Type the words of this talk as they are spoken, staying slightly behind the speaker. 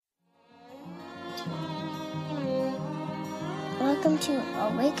welcome to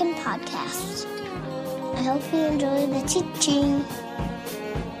Awaken Podcast. I hope you enjoy the teaching.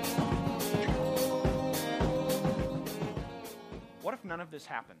 What if none of this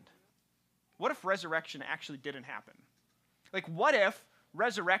happened? What if resurrection actually didn't happen? Like, what if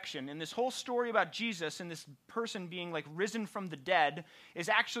resurrection and this whole story about Jesus and this person being like risen from the dead is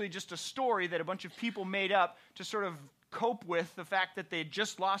actually just a story that a bunch of people made up to sort of cope with the fact that they had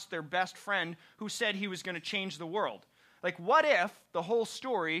just lost their best friend who said he was going to change the world? Like, what if the whole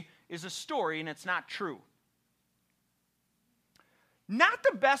story is a story and it's not true? Not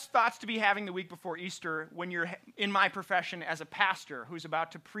the best thoughts to be having the week before Easter when you're in my profession as a pastor who's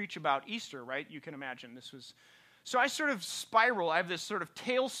about to preach about Easter, right? You can imagine this was... So I sort of spiral. I have this sort of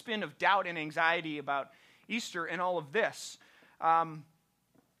tailspin of doubt and anxiety about Easter and all of this.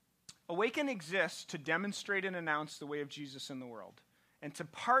 Awaken exists to demonstrate and announce the way of Jesus in the world and to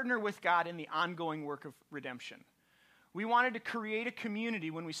partner with God in the ongoing work of redemption. We wanted to create a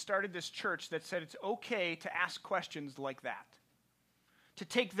community when we started this church that said it's okay to ask questions like that. To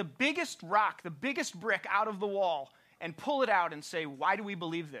take the biggest rock, the biggest brick out of the wall and pull it out and say, why do we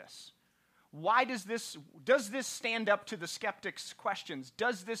believe this? Why does this stand up to the skeptics' questions?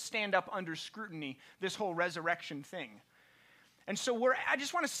 Does this stand up under scrutiny, this whole resurrection thing? And so I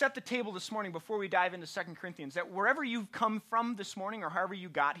just want to set the table this morning before we dive into 2 Corinthians, that wherever you've come from this morning or however you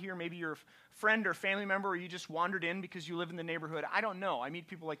got here, maybe you're a friend or family member or you just wandered in because you live in the neighborhood. I don't know. I meet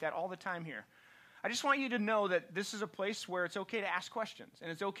people like that all the time here. I just want you to know that this is a place where it's okay to ask questions,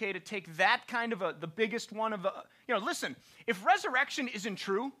 and it's okay to take that kind of the biggest one of listen, if resurrection isn't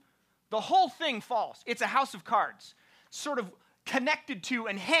true, the whole thing falls. It's a house of cards, sort of connected to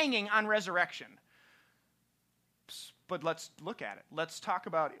and hanging on resurrection. But let's look at it. Let's talk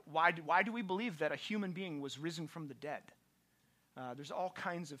about why do we believe that a human being was risen from the dead? There's all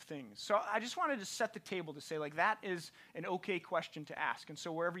kinds of things. So I just wanted to set the table to say, like, that is an okay question to ask. And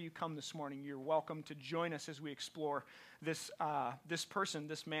so wherever you come this morning, you're welcome to join us as we explore this person,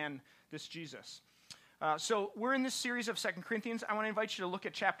 this man, this Jesus. So we're in this series of 2 Corinthians. I want to invite you to look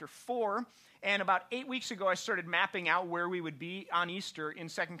at chapter 4. And about 8 weeks ago, I started mapping out where we would be on Easter in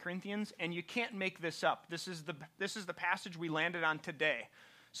 2 Corinthians. And you can't make this up. This is the passage we landed on today.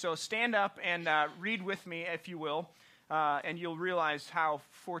 So stand up and read with me, if you will. And you'll realize how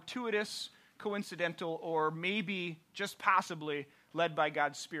fortuitous, coincidental, or maybe just possibly led by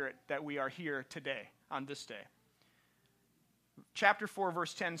God's Spirit that we are here today, on this day. Chapter 4,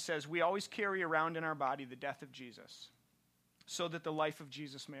 verse 10 says, "We always carry around in our body the death of Jesus, so that the life of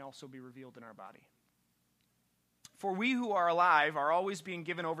Jesus may also be revealed in our body. For we who are alive are always being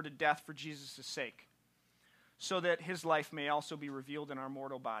given over to death for Jesus' sake, so that his life may also be revealed in our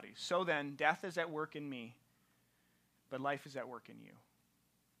mortal bodies. So then, death is at work in me, but life is at work in you."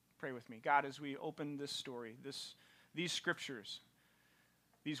 Pray with me. God, as we open this story, these scriptures,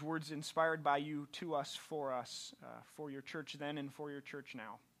 these words inspired by you to us, for your church then and for your church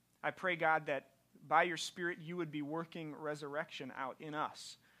now. I pray, God, that by your Spirit you would be working resurrection out in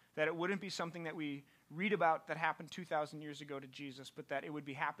us, that it wouldn't be something that we read about that happened 2,000 years ago to Jesus, but that it would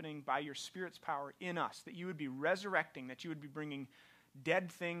be happening by your Spirit's power in us, that you would be resurrecting, that you would be bringing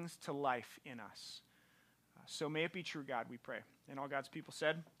dead things to life in us. So may it be true, God, we pray. And all God's people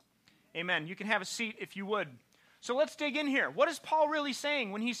said, amen. You can have a seat if you would. So let's dig in here. What is Paul really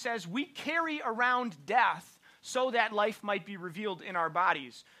saying when he says we carry around death so that life might be revealed in our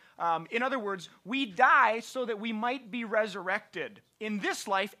bodies? In other words, we die so that we might be resurrected in this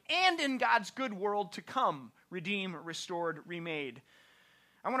life and in God's good world to come, redeemed, restored, remade.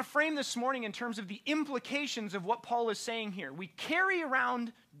 I want to frame this morning in terms of the implications of what Paul is saying here. We carry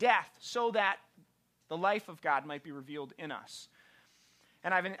around death so that the life of God might be revealed in us.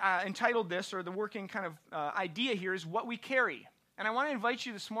 And I've entitled this, or the working kind of idea here is what we carry. And I want to invite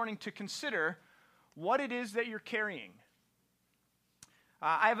you this morning to consider what it is that you're carrying.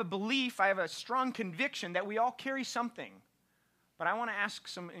 I have a belief, I have a strong conviction that we all carry something. But I want to ask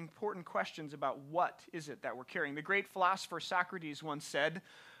some important questions about what is it that we're carrying. The great philosopher Socrates once said,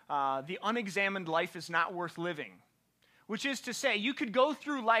 the unexamined life is not worth living. Which is to say, you could go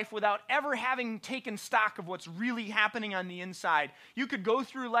through life without ever having taken stock of what's really happening on the inside. You could go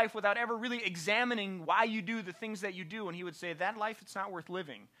through life without ever really examining why you do the things that you do. And he would say, that life, it's not worth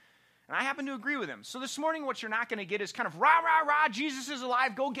living. And I happen to agree with him. So this morning, what you're not going to get is kind of rah, rah, rah, Jesus is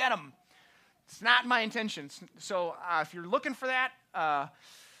alive, go get him. It's not my intention. So if you're looking for that,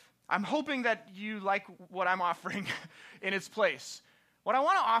 I'm hoping that you like what I'm offering in its place. What I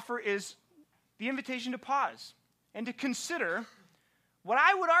want to offer is the invitation to pause and to consider what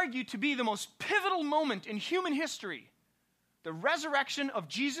I would argue to be the most pivotal moment in human history, the resurrection of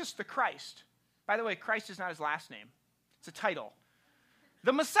Jesus the Christ. By the way, Christ is not his last name. It's a title.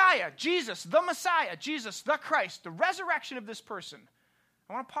 The Messiah, Jesus, the Messiah, Jesus, the Christ, the resurrection of this person.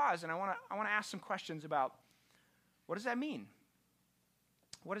 I want to pause and I want to ask some questions about what does that mean?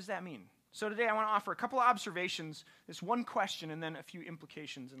 What does that mean? So today I want to offer a couple of observations, this one question, and then a few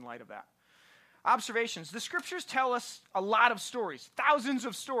implications in light of that. Observations. The scriptures tell us a lot of stories, thousands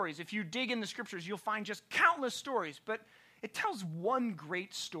of stories. If you dig in the scriptures, you'll find just countless stories, but it tells one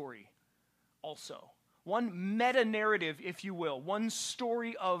great story also. One meta-narrative, if you will, one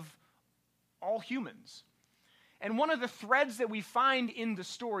story of all humans. And one of the threads that we find in the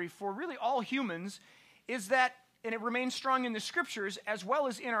story for really all humans is that, and it remains strong in the scriptures as well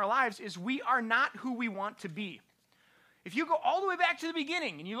as in our lives, is we are not who we want to be. If you go all the way back to the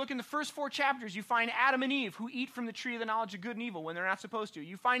beginning and you look in the first 4 chapters, you find Adam and Eve who eat from the tree of the knowledge of good and evil when they're not supposed to.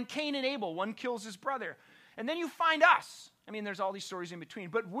 You find Cain and Abel, one kills his brother. And then you find us. I mean, there's all these stories in between,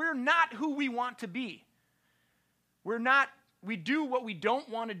 but we're not who we want to be. We do what we don't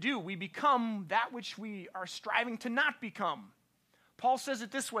want to do. We become that which we are striving to not become. Paul says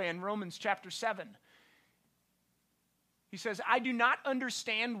it this way in Romans chapter 7. He says, I do not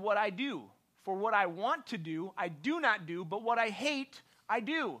understand what I do. For what I want to do, I do not do, but what I hate, I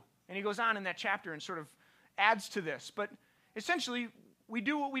do. And he goes on in that chapter and sort of adds to this. But essentially, we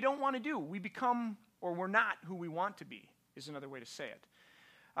do what we don't want to do. We become, or we're not who we want to be, is another way to say it.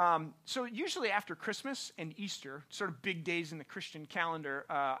 So usually after Christmas and Easter, sort of big days in the Christian calendar,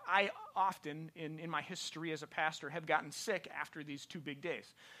 I often, in my history as a pastor, have gotten sick after these 2 big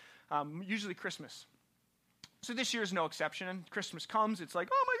days, usually Christmas. So this year is no exception, and Christmas comes, it's like,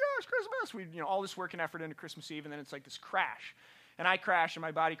 oh my gosh, Christmas! All this work and effort into Christmas Eve, and then it's like this crash. And I crash, and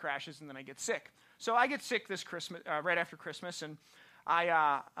my body crashes, and then I get sick. So I get sick this Christmas, right after Christmas, and I,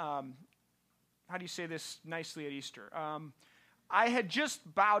 how do you say this nicely at Easter? I had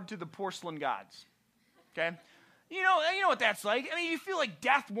just bowed to the porcelain gods, okay? You know what that's like. I mean, you feel like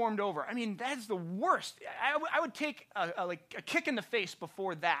death warmed over. I mean, that's the worst. I would take a kick in the face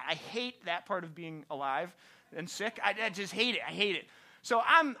before that. I hate that part of being alive and sick. I just hate it. I hate it. So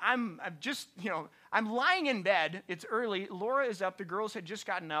I'm just, I'm lying in bed. It's early. Laura is up. The girls had just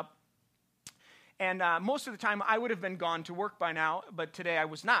gotten up. And most of the time, I would have been gone to work by now, but today I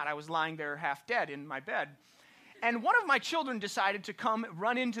was not. I was lying there half dead in my bed. And one of my children decided to come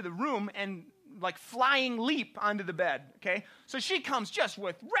run into the room and flying leap onto the bed, okay? So she comes just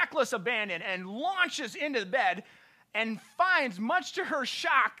with reckless abandon and launches into the bed and finds, much to her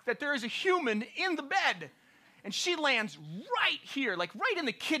shock, that there is a human in the bed. And she lands right here, right in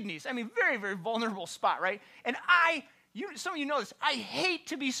the kidneys. I mean, very, very vulnerable spot, right? And some of you know this, I hate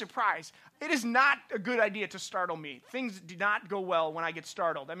to be surprised. It is not a good idea to startle me. Things do not go well when I get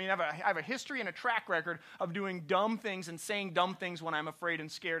startled. I mean, I have a history and a track record of doing dumb things and saying dumb things when I'm afraid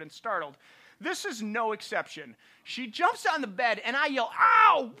and scared and startled. This is no exception. She jumps on the bed, and I yell,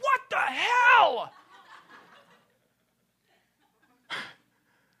 ow, what the hell?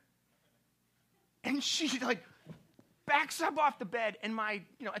 And she, backs up off the bed, and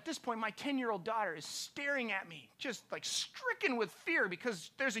at this point, my 10-year-old daughter is staring at me, just stricken with fear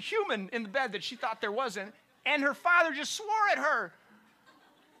because there's a human in the bed that she thought there wasn't, and her father just swore at her.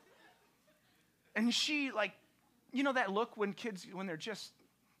 And she, that look when kids, when they're just,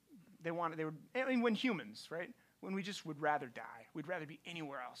 when humans, right? When we just would rather die. We'd rather be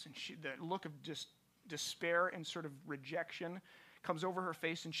anywhere else. And the look of just despair and sort of rejection comes over her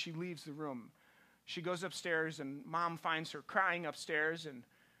face, and she leaves the room. She goes upstairs, and Mom finds her crying upstairs, and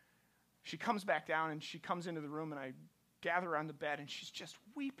she comes back down, and she comes into the room, and I gather her on the bed, and she's just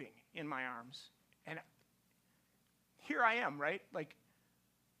weeping in my arms. And here I am, right?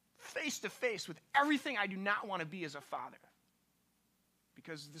 Face to face with everything I do not want to be as a father.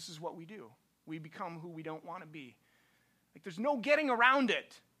 Because this is what we do. We become who we don't want to be. There's no getting around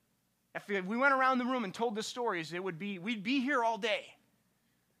it. If we went around the room and told the stories, we'd be here all day.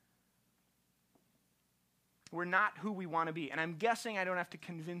 We're not who we want to be. And I'm guessing I don't have to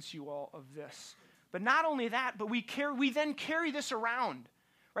convince you all of this. But not only that, but we then carry this around,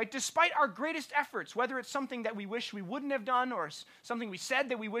 right? Despite our greatest efforts, whether it's something that we wish we wouldn't have done, or something we said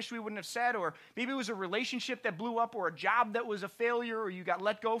that we wish we wouldn't have said, or maybe it was a relationship that blew up, or a job that was a failure, or you got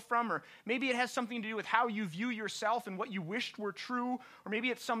let go from, or maybe it has something to do with how you view yourself and what you wished were true, or maybe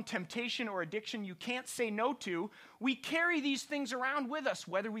it's some temptation or addiction you can't say no to. We carry these things around with us,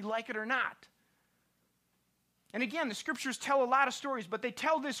 whether we like it or not. And again, the scriptures tell a lot of stories, but they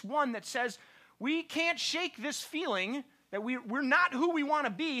tell this one that says we can't shake this feeling that we're not who we want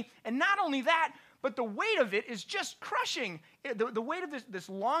to be. And not only that, but the weight of it is just crushing. The weight of this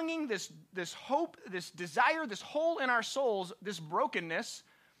longing, this hope, this desire, this hole in our souls, this brokenness,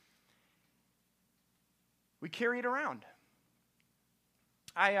 we carry it around.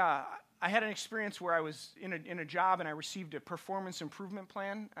 I had an experience where I was in a job and I received a performance improvement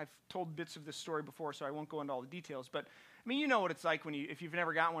plan. I've told bits of this story before, so I won't go into all the details. But I mean, you know what it's like if you've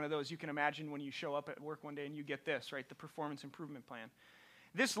never got one of those. You can imagine when you show up at work one day and you get this, right? The performance improvement plan.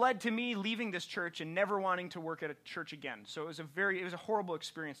 This led to me leaving this church and never wanting to work at a church again. So it was a horrible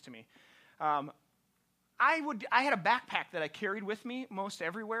experience to me. I had a backpack that I carried with me most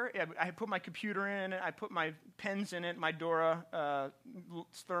everywhere. I put my computer in it, I put my pens in it, my Dora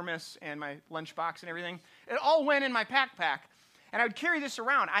thermos, and my lunchbox and everything. It all went in my backpack, and I would carry this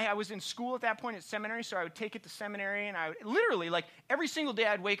around. I was in school at that point at seminary, so I would take it to seminary, and I would literally, like, every single day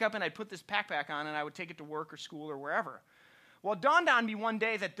I'd wake up and I'd put this backpack on, and I would take it to work or school or wherever. Well, it dawned on me one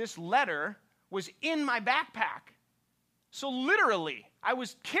day that this letter was in my backpack. So literally, I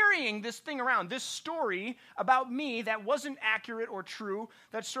was carrying this thing around, this story about me that wasn't accurate or true,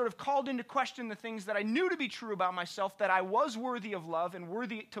 that sort of called into question the things that I knew to be true about myself, that I was worthy of love and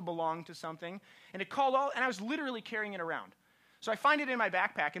worthy to belong to something. And I was literally carrying it around. So I find it in my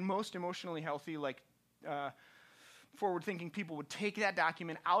backpack, and most emotionally healthy, forward-thinking people would take that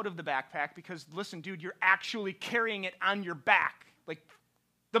document out of the backpack because, listen, dude, you're actually carrying it on your back. Like,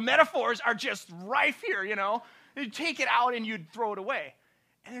 the metaphors are just rife here, you know? You'd take it out and you'd throw it away.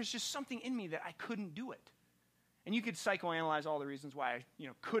 And there's just something in me that I couldn't do it. And you could psychoanalyze all the reasons why I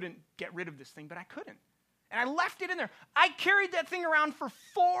couldn't get rid of this thing, but I couldn't. And I left it in there. I carried that thing around for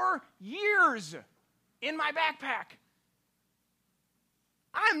 4 years in my backpack.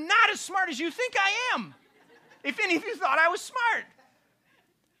 I'm not as smart as you think I am. If any of you thought I was smart.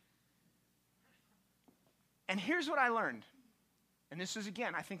 And here's what I learned. And this is,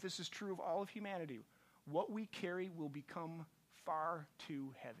 again, I think this is true of all of humanity. What we carry will become far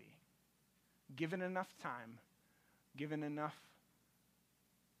too heavy. Given enough time,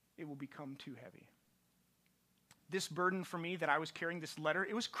 it will become too heavy. This burden for me that I was carrying, this letter,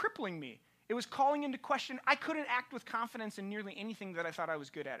 it was crippling me. It was calling into question. I couldn't act with confidence in nearly anything that I thought I was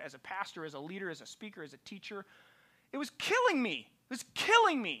good at. As a pastor, as a leader, as a speaker, as a teacher. It was killing me. It was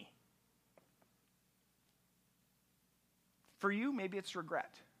killing me. For you, maybe it's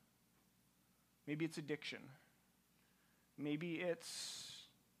regret. Maybe it's addiction. Maybe it's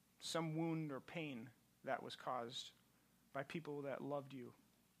some wound or pain that was caused by people that loved you.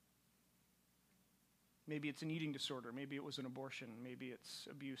 Maybe it's an eating disorder. Maybe it was an abortion. Maybe it's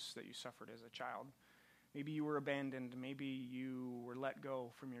abuse that you suffered as a child. Maybe you were abandoned. Maybe you were let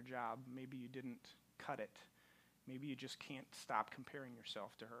go from your job. Maybe you didn't cut it. Maybe you just can't stop comparing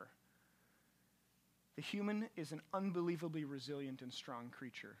yourself to her. The human is an unbelievably resilient and strong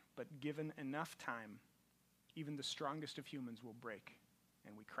creature, but given enough time, even the strongest of humans will break,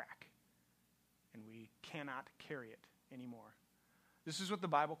 and we crack, and we cannot carry it anymore. This is what the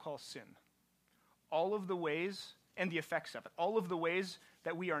Bible calls sin. All of the ways, and the effects of it, all of the ways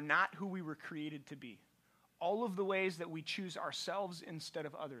that we are not who we were created to be, all of the ways that we choose ourselves instead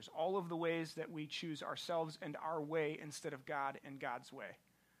of others, all of the ways that we choose ourselves and our way instead of God and God's way.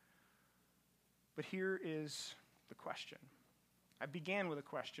 But here is the question. I began with a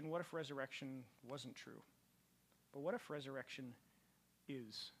question, what if resurrection wasn't true? But what if resurrection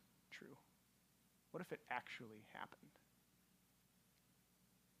is true? What if it actually happened?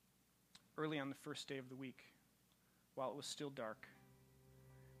 Early on the first day of the week, while it was still dark,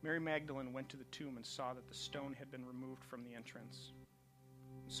 Mary Magdalene went to the tomb and saw that the stone had been removed from the entrance.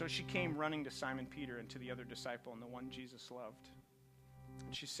 So she came running to Simon Peter and to the other disciple and the one Jesus loved.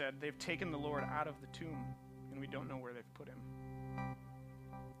 And she said, "They've taken the Lord out of the tomb, and we don't know where they've put him."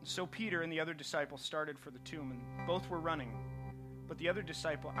 And so Peter and the other disciple started for the tomb, and both were running. But the other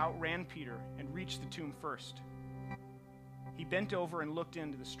disciple outran Peter and reached the tomb first. He bent over and looked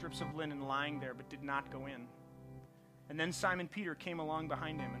into the strips of linen lying there, but did not go in. And then Simon Peter came along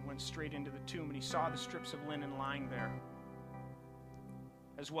behind him and went straight into the tomb, and he saw the strips of linen lying there,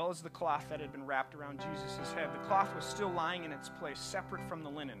 as well as the cloth that had been wrapped around Jesus' head. The cloth was still lying in its place, separate from the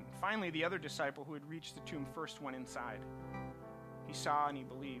linen. Finally, the other disciple who had reached the tomb first went inside. He saw and he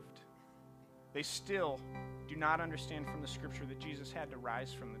believed. They still do not understand from the scripture that Jesus had to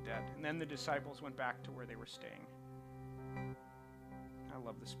rise from the dead. And then the disciples went back to where they were staying. I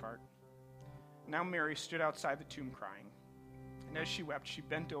love this part. Now Mary stood outside the tomb crying. And as she wept, she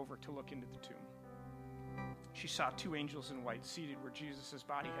bent over to look into the tomb. She saw two angels in white seated where Jesus'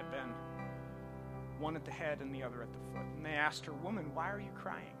 body had been, one at the head and the other at the foot. And they asked her, "Woman, why are you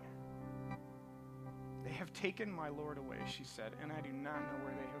crying?" "They have taken my Lord away," she said, "and I do not know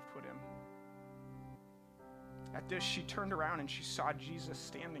where they have put him." At this, she turned around and she saw Jesus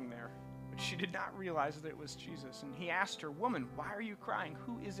standing there, but she did not realize that it was Jesus. And he asked her, "Woman, why are you crying?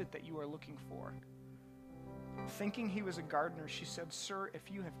 Who is it that you are looking for?" Thinking he was a gardener, she said, "Sir, if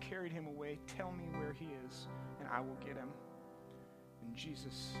you have carried him away, tell me where he is, and I will get him." And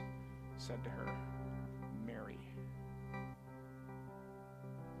Jesus said to her, "Mary."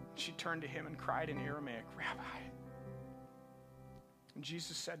 She turned to him and cried in Aramaic, "Rabbi." And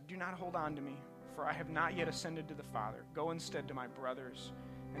Jesus said, "Do not hold on to me, for I have not yet ascended to the Father. Go instead to my brothers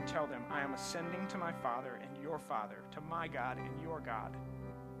and tell them, I am ascending to my Father and your Father, to my God and your God."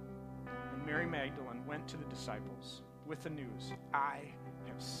 And Mary Magdalene went to the disciples with the news, "I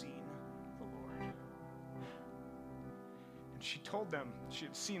have seen the Lord." And she told them she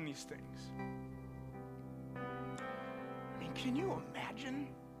had seen these things. I mean, can you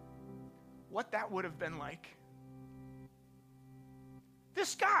imagine what that would have been like?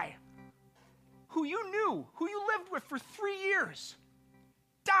 This guy, who you knew, who you lived with for 3 years,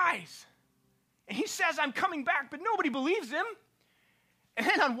 dies. And he says, "I'm coming back," but nobody believes him. And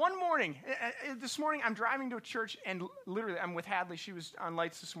then on one morning, this morning, I'm driving to a church, and literally, I'm with Hadley. She was on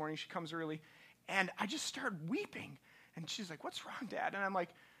lights this morning. She comes early. And I just started weeping. And she's like, "What's wrong, Dad?" And I'm like,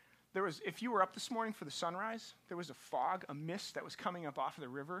 if you were up this morning for the sunrise, there was a fog, a mist that was coming up off of the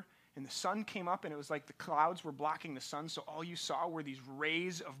river. And the sun came up, and it was like the clouds were blocking the sun, so all you saw were these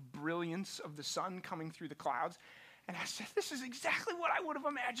rays of brilliance of the sun coming through the clouds. And I said, this is exactly what I would have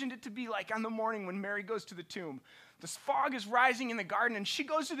imagined it to be like on the morning when Mary goes to the tomb. This fog is rising in the garden, and she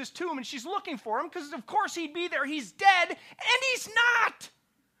goes to this tomb, and she's looking for him, because of course he'd be there. He's dead, and he's not.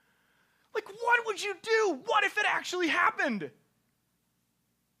 Like, what would you do? What if it actually happened?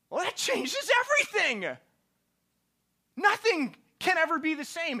 Well, that changes everything. Nothing can ever be the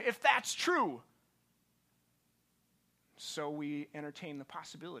same if that's true. So we entertain the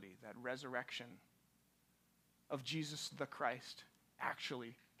possibility that resurrection of Jesus the Christ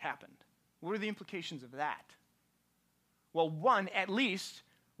actually happened. What are the implications of that? Well, one, at least,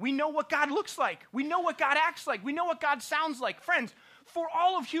 we know what God looks like. We know what God acts like. We know what God sounds like. Friends, for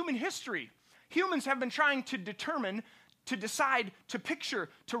all of human history, humans have been trying to determine, to decide, to picture,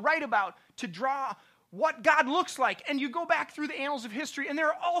 to write about, to draw what God looks like. And you go back through the annals of history, and there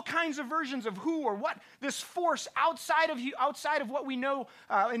are all kinds of versions of who or what this force outside of what we know,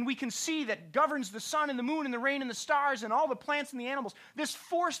 and we can see that governs the sun and the moon and the rain and the stars and all the plants and the animals. This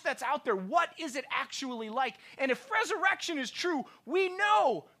force that's out there, what is it actually like? And if resurrection is true, we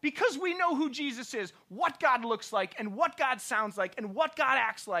know, because we know who Jesus is, what God looks like and what God sounds like and what God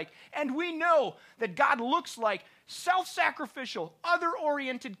acts like. And we know that God looks like self-sacrificial,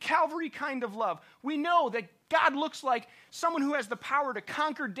 other-oriented, Calvary kind of love. We know that God looks like someone who has the power to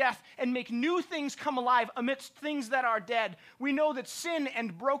conquer death and make new things come alive amidst things that are dead. We know that sin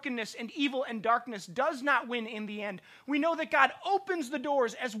and brokenness and evil and darkness does not win in the end. We know that God opens the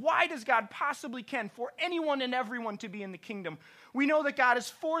doors as wide as God possibly can for anyone and everyone to be in the kingdom. We know that God is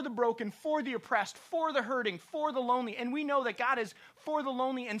for the broken, for the oppressed, for the hurting, for the lonely. And we know that God is for the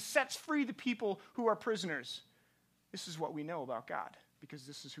lonely and sets free the people who are prisoners. This is what we know about God, because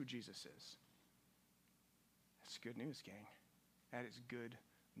this is who Jesus is. That's good news, gang. That is good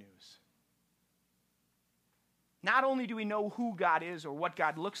news. Not only do we know who God is or what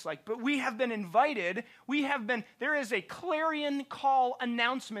God looks like, but we have been invited, there is a clarion call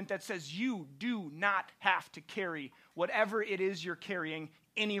announcement that says you do not have to carry whatever it is you're carrying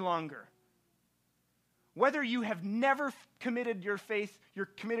any longer. Whether you have never committed your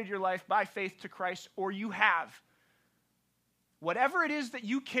life by faith to Christ, or you have, whatever it is that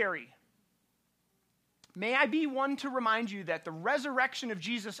you carry, may I be one to remind you that the resurrection of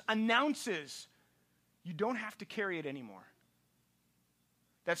Jesus announces you don't have to carry it anymore.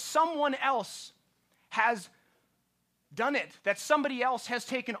 That someone else has done it. That somebody else has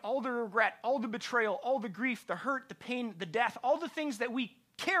taken all the regret, all the betrayal, all the grief, the hurt, the pain, the death, all the things that we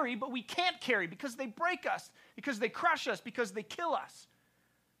carry but we can't carry because they break us, because they crush us, because they kill us.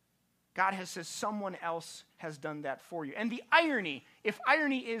 God has said someone else has done that for you. And the irony, if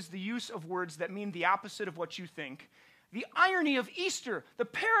irony is the use of words that mean the opposite of what you think, the irony of Easter, the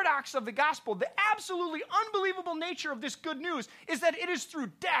paradox of the gospel, the absolutely unbelievable nature of this good news is that it is through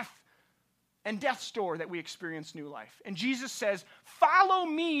death and death's door that we experience new life. And Jesus says, follow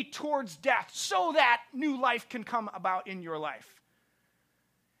me towards death so that new life can come about in your life.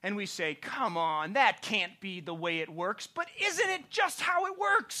 And we say, come on, that can't be the way it works. But isn't it just how it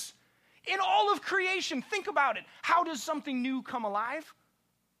works? In all of creation, think about it. How does something new come alive?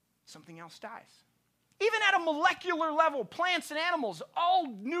 Something else dies. Even at a molecular level, plants and animals, all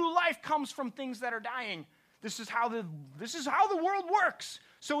new life comes from things that are dying. This is how the world works.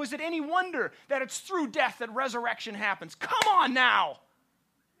 So is it any wonder that it's through death that resurrection happens? Come on now.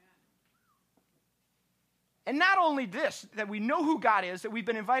 And not only this, that we know who God is, that we've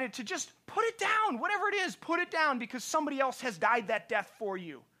been invited to just put it down, whatever it is, put it down because somebody else has died that death for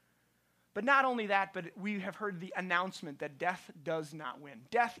you. But not only that, but we have heard the announcement that death does not win.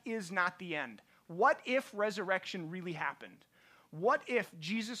 Death is not the end. What if resurrection really happened? What if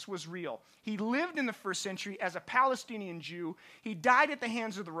Jesus was real? He lived in the first century as a Palestinian Jew. He died at the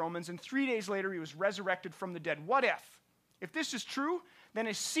hands of the Romans, and 3 days later he was resurrected from the dead. What if? If this is true, then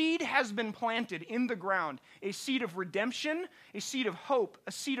a seed has been planted in the ground, a seed of redemption, a seed of hope,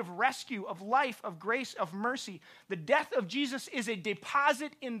 a seed of rescue, of life, of grace, of mercy. The death of Jesus is a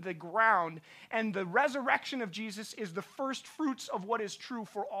deposit in the ground, and the resurrection of Jesus is the first fruits of what is true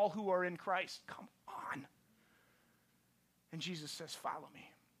for all who are in Christ. Come on. And Jesus says, follow me.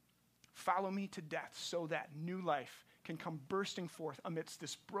 Follow me to death so that new life can come bursting forth amidst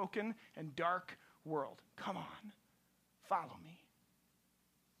this broken and dark world. Come on. Follow me.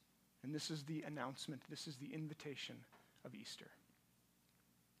 And this is the announcement. This is the invitation of Easter.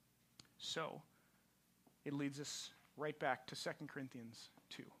 So, it leads us right back to 2 Corinthians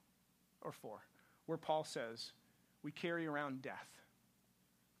 2 or 4, where Paul says, we carry around death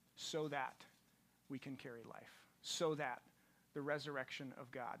so that we can carry life, so that the resurrection of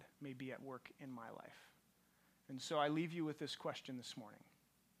God may be at work in my life. And so I leave you with this question this morning.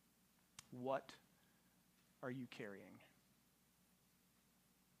 What are you carrying?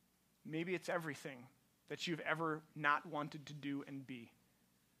 Maybe it's everything that you've ever not wanted to do and be.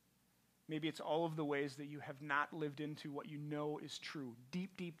 Maybe it's all of the ways that you have not lived into what you know is true,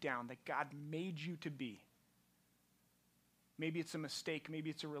 deep, deep down, that God made you to be. Maybe it's a mistake,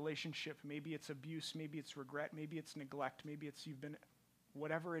 maybe it's a relationship, maybe it's abuse, maybe it's regret, maybe it's neglect, maybe it's you've been,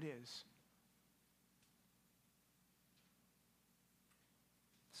 whatever it is.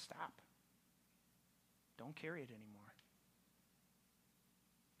 Stop. Don't carry it anymore.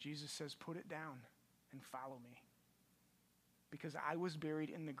 Jesus says, put it down and follow me. Because I was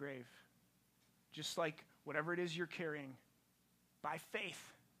buried in the grave. Just like whatever it is you're carrying, by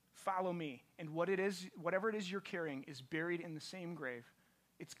faith, follow me. And whatever it is you're carrying is buried in the same grave.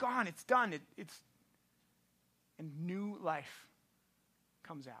 It's gone, it's done, and new life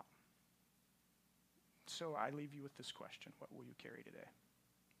comes out. So I leave you with this question. What will you carry today?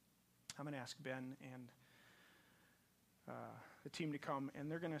 I'm going to ask Ben and the team to come, and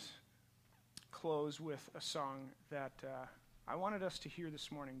they're going to close with a song that I wanted us to hear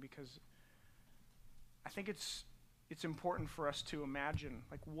this morning because I think it's important for us to imagine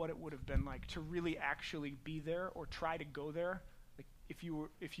like what it would have been like to really actually be there or try to go there. Like if you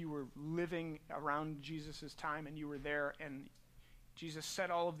were living around Jesus' time and you were there and Jesus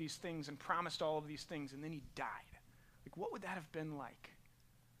said all of these things and promised all of these things and then he died. Like what would that have been like?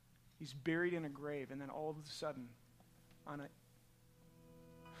 He's buried in a grave and then all of a sudden on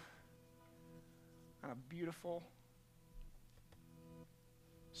a beautiful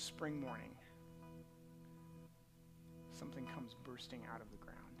spring morning, something comes bursting out of the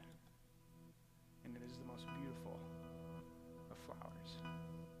ground. And it is the most beautiful of flowers.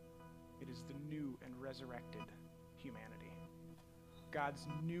 It is the new and resurrected humanity. God's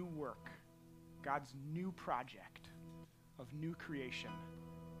new work, God's new project of new creation.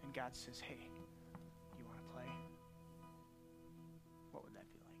 And God says, hey, you want to play? What would that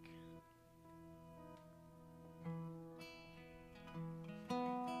be like?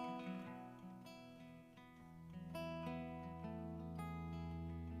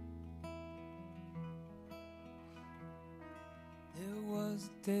 There was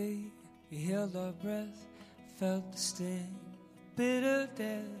a day we held our breath, felt the sting of bitter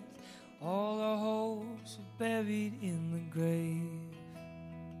death. All our hopes were buried in the grave.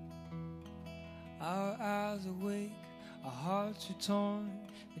 Our eyes awake, our hearts are torn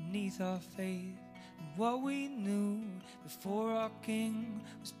beneath our faith. And what we knew before our King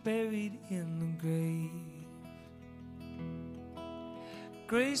was buried in the grave.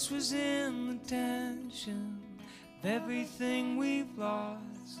 Grace was in the tension of everything we've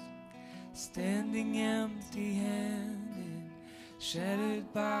lost, standing empty-handed,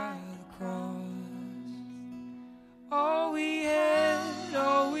 shattered by the cross. All we had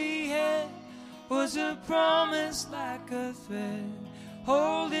was a promise like a thread,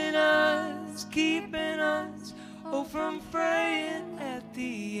 holding us, keeping us, oh, from fraying at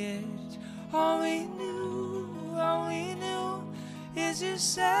the edge. All we knew is you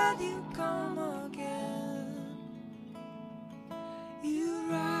said you'd come again.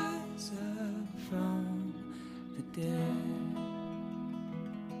 You rise up from the dead.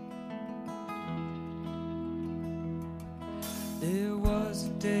 There was a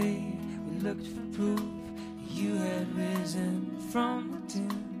day we looked for proof you had risen from the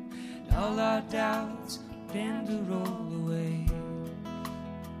tomb, and all our doubts begin to roll away.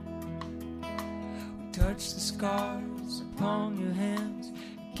 We touched the scars upon your hands,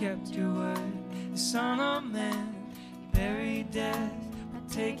 you kept your word. The Son of Man buried death by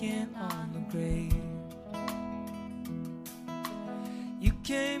taking on the grave. You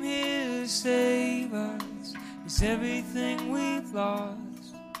came here to save us, 'cause everything we've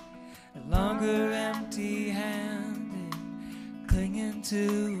lost, no longer empty-handed, clinging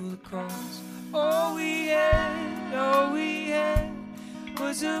to the cross. All we had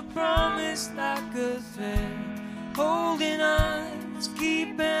was a promise like a thread, holding us,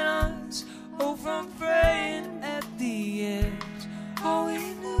 keeping us, oh, from fraying at the edge. All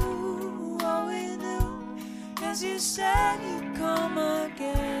we knew, as you said you'd come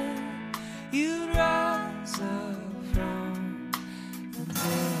again, you'd rise up from the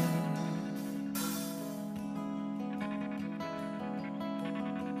dead.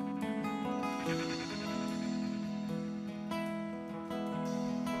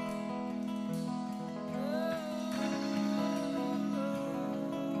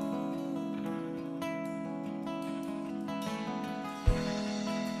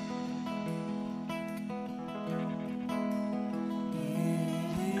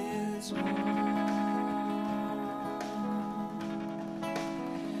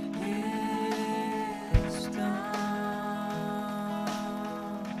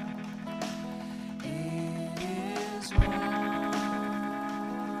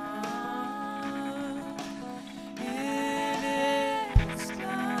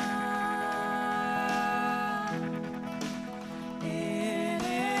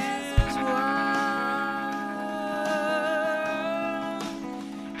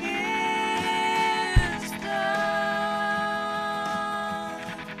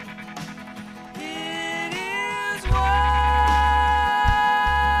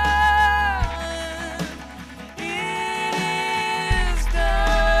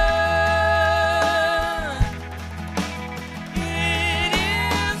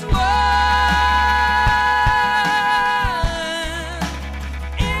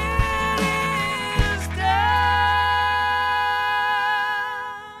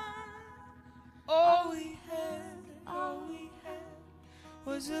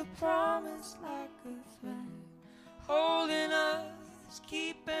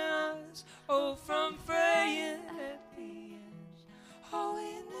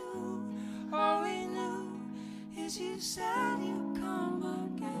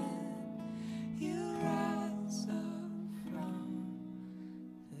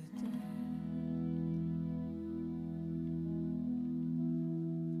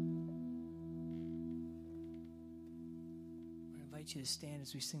 You to stand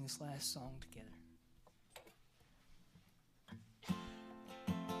as we sing this last song together.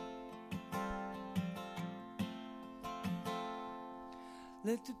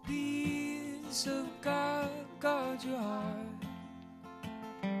 Let the peace of God guard your heart.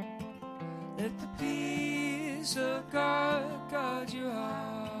 Let the peace of God guard your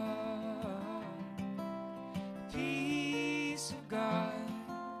heart. Peace of God,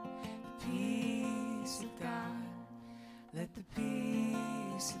 peace of God. Let the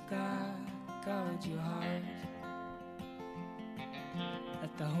peace of God guard your heart.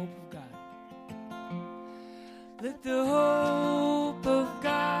 Let the hope of God. Let the hope of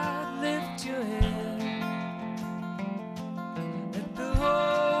God lift your head. Let the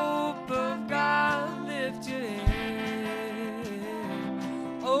hope of God lift your head.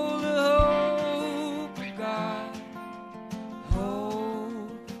 Oh, the hope of God,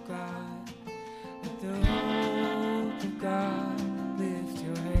 hope of God. Let the hope of God lift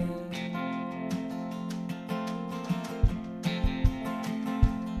your head.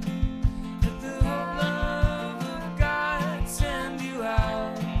 Let the love of God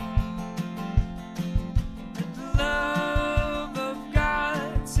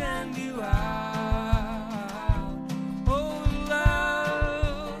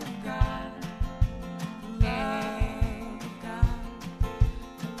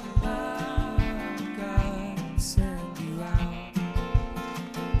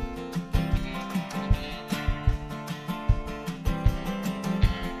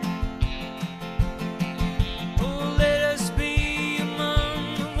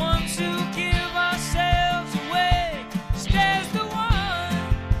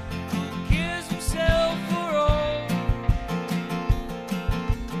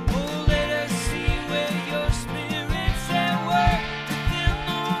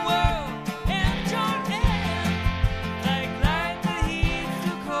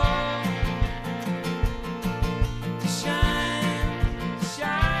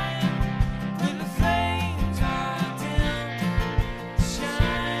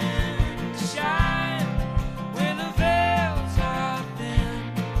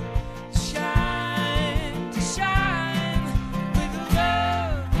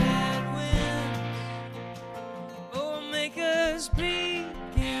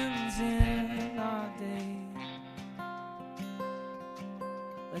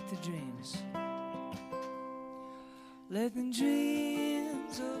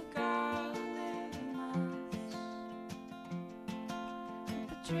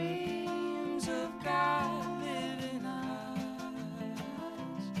dreams of God live in us.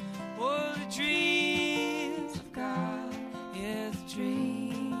 Oh, the dreams of God, yeah, the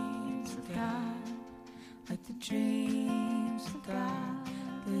dreams of God. Let the dreams of God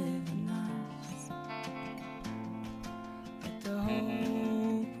live in us. Let the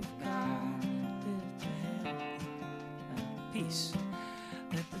hope of God lift ahead. Peace.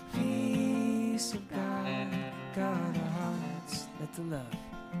 Let the peace of God guard our hearts. Let the love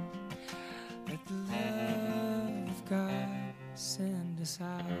of God send us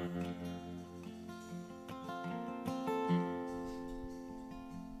out.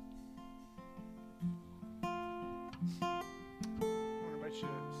 You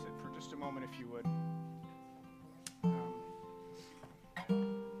to sit for just a moment, if you would.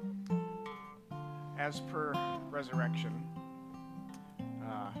 As per resurrection,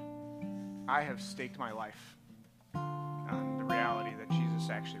 I have staked my life on the reality that Jesus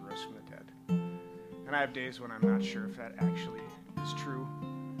actually rose from the dead. And I have days when I'm not sure if that actually is true.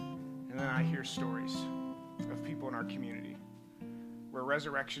 And then I hear stories of people in our community where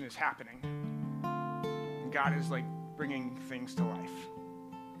resurrection is happening. And God is like bringing things to life.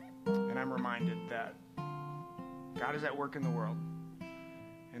 And I'm reminded that God is at work in the world,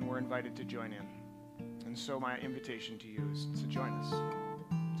 and we're invited to join in. And so my invitation to you is to join us,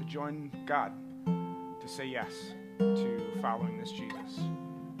 to join God, to say yes to following this Jesus.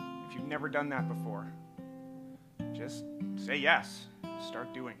 If you've never done that before, just say yes.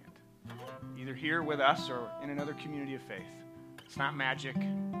 Start doing it. Either here with us or in another community of faith. It's not magic.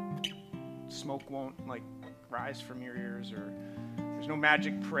 Smoke won't rise from your ears, or there's no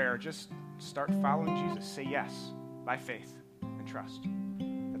magic prayer. Just start following Jesus. Say yes by faith and trust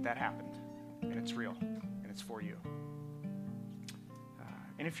that happened, and it's real, and it's for you.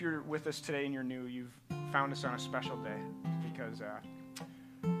 And if you're with us today and you're new, you've found us on a special day, because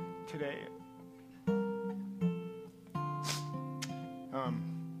today,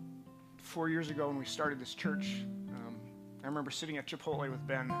 4 years ago when we started this church, I remember sitting at Chipotle with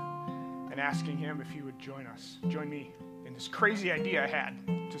Ben and asking him if he would join me in this crazy idea I had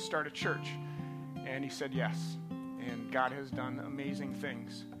to start a church. And he said yes. And God has done amazing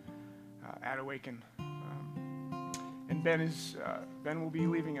things at Awaken. And Ben will be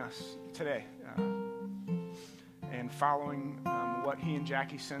leaving us today and following what he and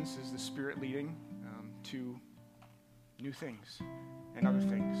Jackie sense is the Spirit leading to new things and other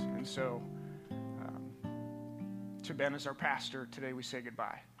things. And so to Ben as our pastor, today we say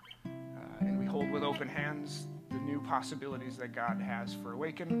goodbye. And we hold with open hands the new possibilities that God has for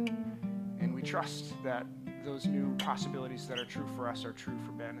Awaken. And we trust that those new possibilities that are true for us are true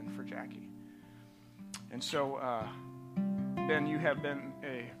for Ben and for Jackie. And so, Ben, you have been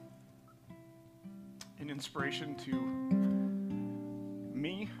an inspiration to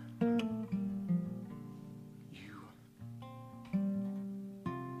me.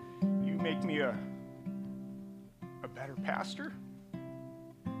 You make me a better pastor.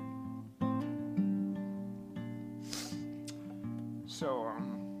 So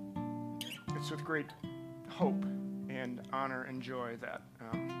it's with great hope and honor and joy that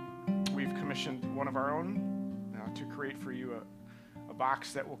we've commissioned one of our own to create for you a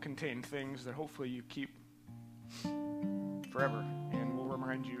box that will contain things that hopefully you keep forever and will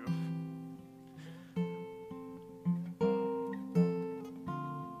remind you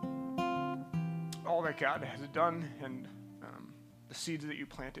of all that God has done and the seeds that you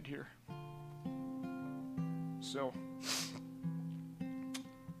planted here. So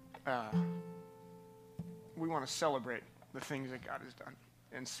we want to celebrate the things that God has done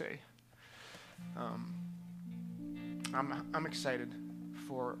and say, I'm excited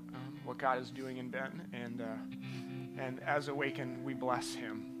for what God is doing in Ben, and as Awaken, we bless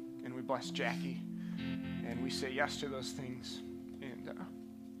him and we bless Jackie, and we say yes to those things. And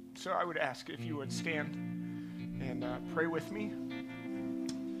so I would ask if you would stand and pray with me.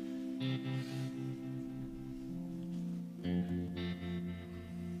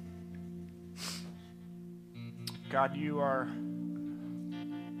 God, you are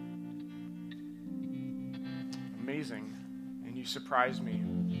amazing, and you surprise me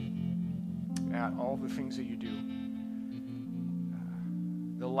at all the things that you do.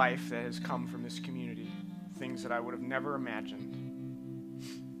 The life that has come from this community, things that I would have never imagined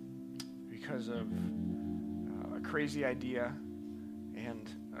because of a crazy idea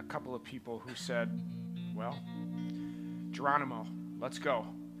and a couple of people who said, well, Geronimo, let's go.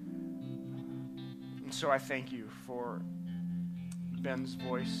 And so I thank you for Ben's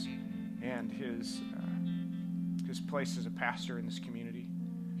voice and his place as a pastor in this community,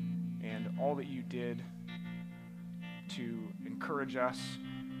 and all that you did to encourage us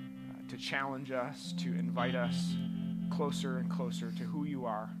to challenge us, to invite us closer and closer to who you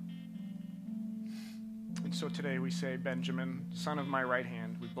are. And so today we say, Benjamin, son of my right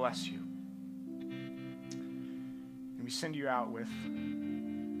hand, we bless you. And we send you out with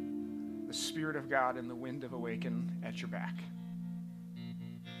the Spirit of God and the wind of awaken at your back.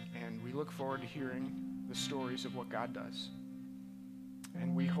 And we look forward to hearing the stories of what God does.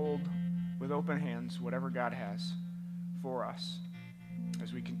 And we hold with open hands whatever God has for us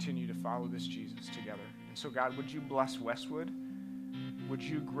as we continue to follow this Jesus together. And so, God, would you bless Westwood? Would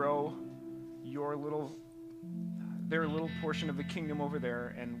you grow their little portion of the kingdom over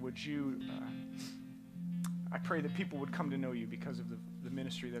there? And would you, I pray that people would come to know you because of the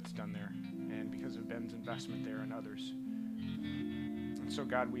ministry that's done there and because of Ben's investment there and others. And so,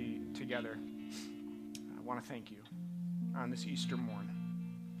 God, we together want to thank you on this Easter morn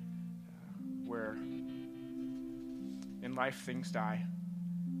where in life things die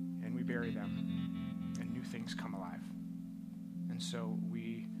and we bury them and new things come alive. And so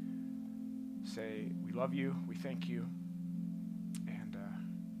we say we love you, we thank you, and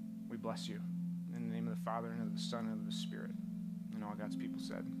we bless you. In the name of the Father, and of the Son, and of the Spirit. And all God's people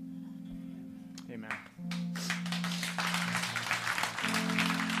said, amen.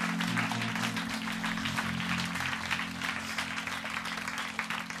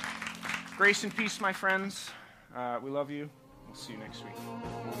 Grace and peace, my friends. We love you. We'll see you next week.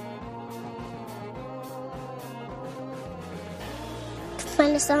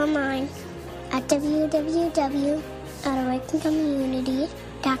 Find us online at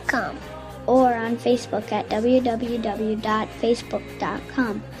www.awakencommunity.com or on Facebook at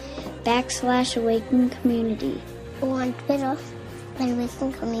www.facebook.com/awakencommunity or on Twitter at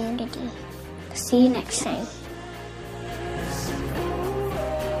Awaken Community. See you next time.